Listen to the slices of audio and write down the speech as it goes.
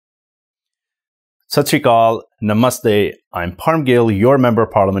Sat Sri Akal, Namaste, I'm Parm Gill, your Member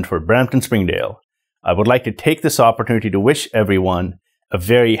of Parliament for Brampton Springdale. I would like to take this opportunity to wish everyone a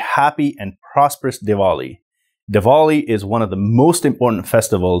very happy and prosperous Diwali. Diwali is one of the most important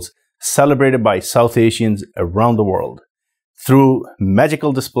festivals celebrated by South Asians around the world. Through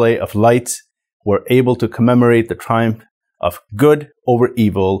magical display of lights, we're able to commemorate the triumph of good over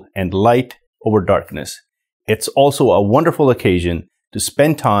evil and light over darkness. It's also a wonderful occasion to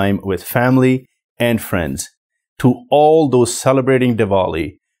spend time with family and friends. To all those celebrating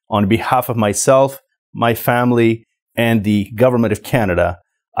Diwali, on behalf of myself, my family, and the Government of Canada,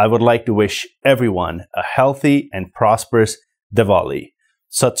 I would like to wish everyone a healthy and prosperous Diwali.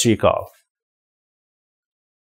 Sat Sri Akal.